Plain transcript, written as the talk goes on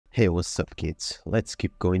Hey, what's up, kids? Let's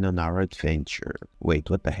keep going on our adventure. Wait,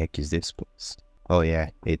 what the heck is this place? Oh yeah,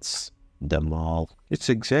 it's the mall. It's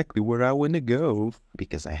exactly where I want to go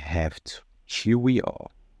because I have to. Here we are.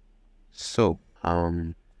 So,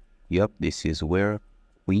 yup, this is where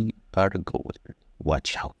we are going.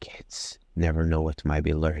 Watch out, kids. Never know what might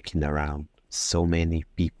be lurking around. So many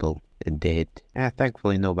people dead.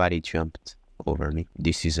 Thankfully nobody jumped over me.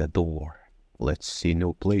 This is a door. Let's see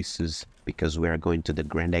no places because we are going to the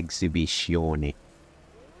Grand Exhibition.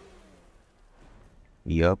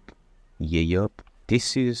 Yup. Yeah, yup.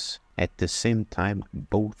 This is at the same time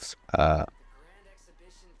both Grand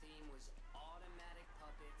exhibition theme was automatic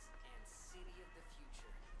puppets and City of the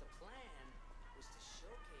Future. The plan was to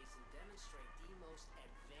showcase and demonstrate the most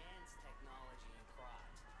advanced technology in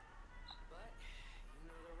crime. But you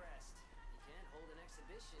know the rest. You can't hold an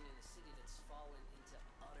exhibition in a city that's fallen into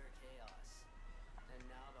utter chaos. And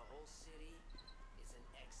now the whole city is an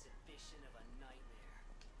exhibition of a nightmare.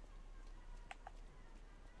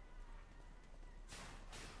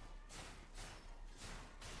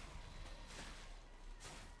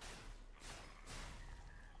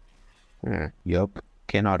 yup.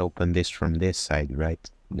 Cannot open this from this side, right?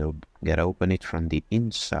 Nope. Gotta open it from the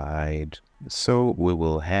inside. So we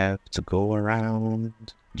will have to go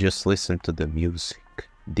around. Just listen to the music.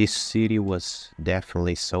 This city was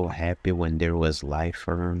definitely so happy when there was life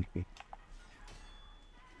around me.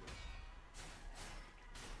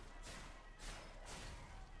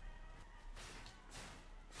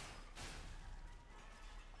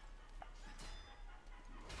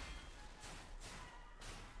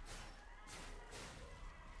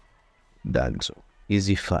 Danzo.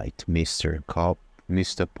 Easy fight, Mr. Cop,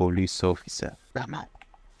 Mr. Police Officer. Come on.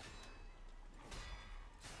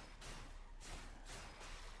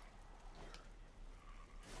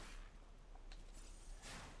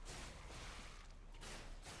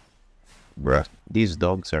 Bruh, these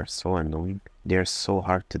dogs are so annoying. They're so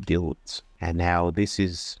hard to deal with. And now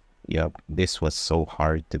yup, this was so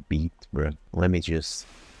hard to beat, bruh. Let me just...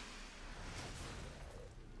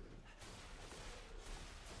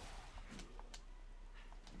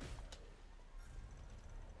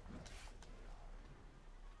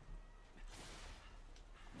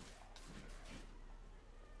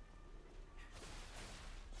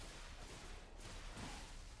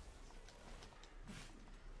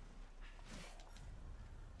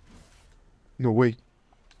 No way.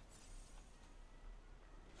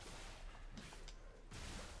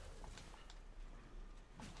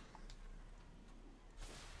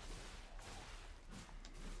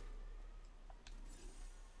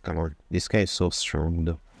 Come on. This guy is so strong,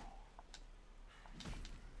 though.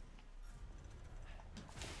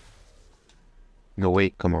 No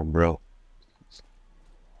way. Come on, bro.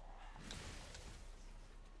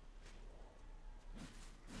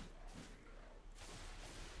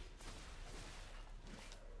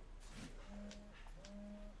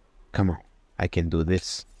 Come on. I can do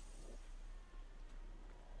this.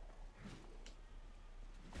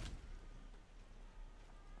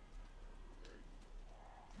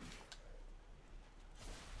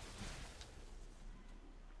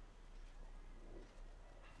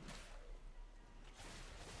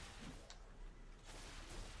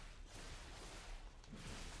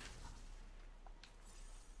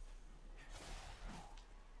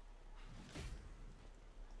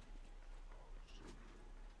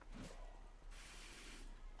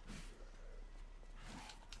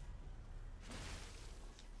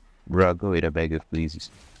 Bro, go with a bag of please.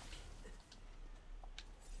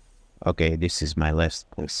 Okay, this is my last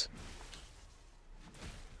place.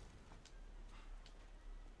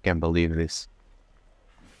 Can't believe this.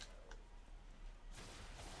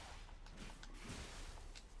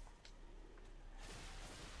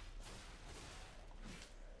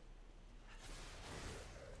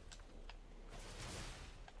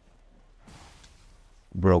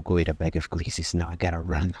 Bro, go eat a bag of glizzies. Now I gotta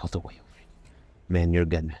run all the way over. Man, you're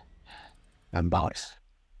gonna... I'm about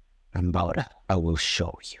it. I will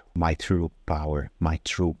show you my true power, my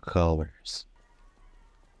true colors.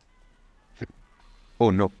 Oh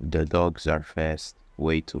no, the dogs are fast.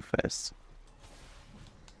 Way too fast.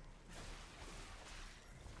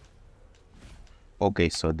 Okay,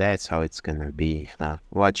 so that's how it's gonna be.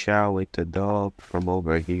 Watch out with the dog from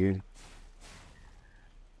over here.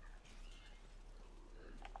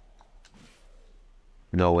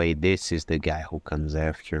 No way, this is the guy who comes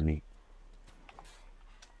after me.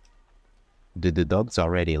 Did the dogs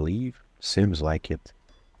already leave? Seems like it.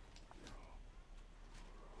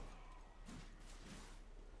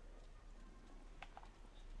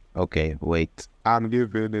 Okay, wait. I'm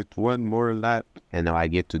giving it one more lap. And now I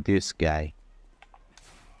get to this guy.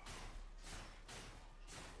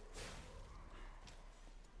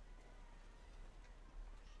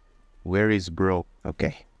 Where is bro?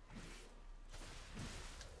 Okay.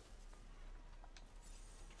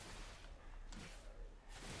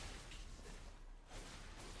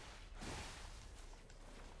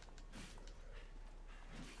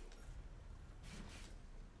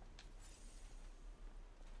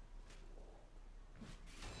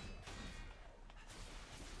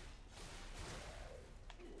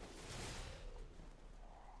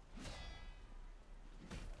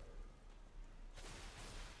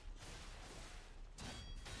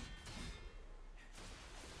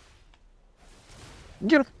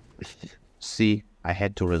 Get him. See, I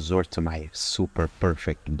had to resort to my super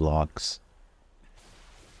perfect blocks.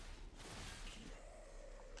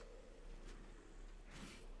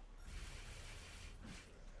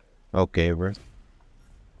 Okay, bro.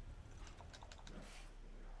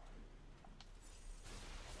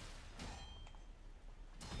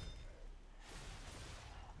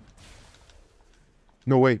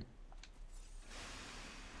 No way.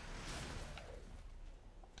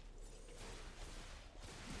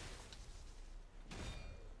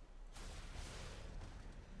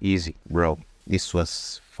 Easy, bro. This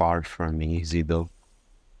was far from easy though.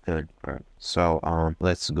 Good, bro. So,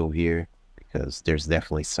 let's go here because there's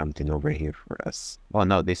definitely something over here for us. Oh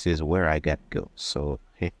no, this is where I gotta go. So,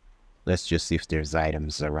 hey, let's just see if there's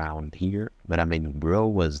items around here. But I mean, bro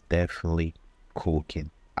was definitely cooking.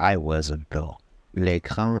 I wasn't though.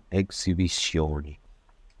 L'écran exhibition.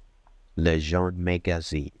 Legend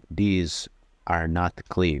magazine. These are not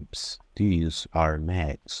clips. These are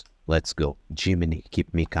mags. Let's go. Jiminy,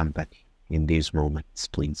 keep me company in these moments,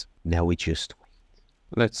 please. Now we just wait.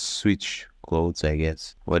 Let's switch clothes, I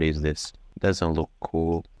guess. What is this? Doesn't look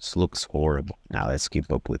cool. This looks horrible. Now let's keep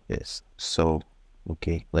up with this. So,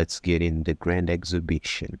 okay, let's get in the grand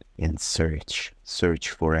exhibition and search.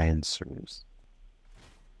 Search for answers.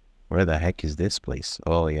 Where the heck is this place?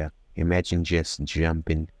 Oh yeah. Imagine just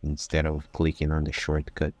jumping instead of clicking on the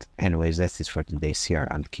shortcut. Anyways, that's it for today. See you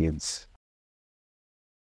around, kids.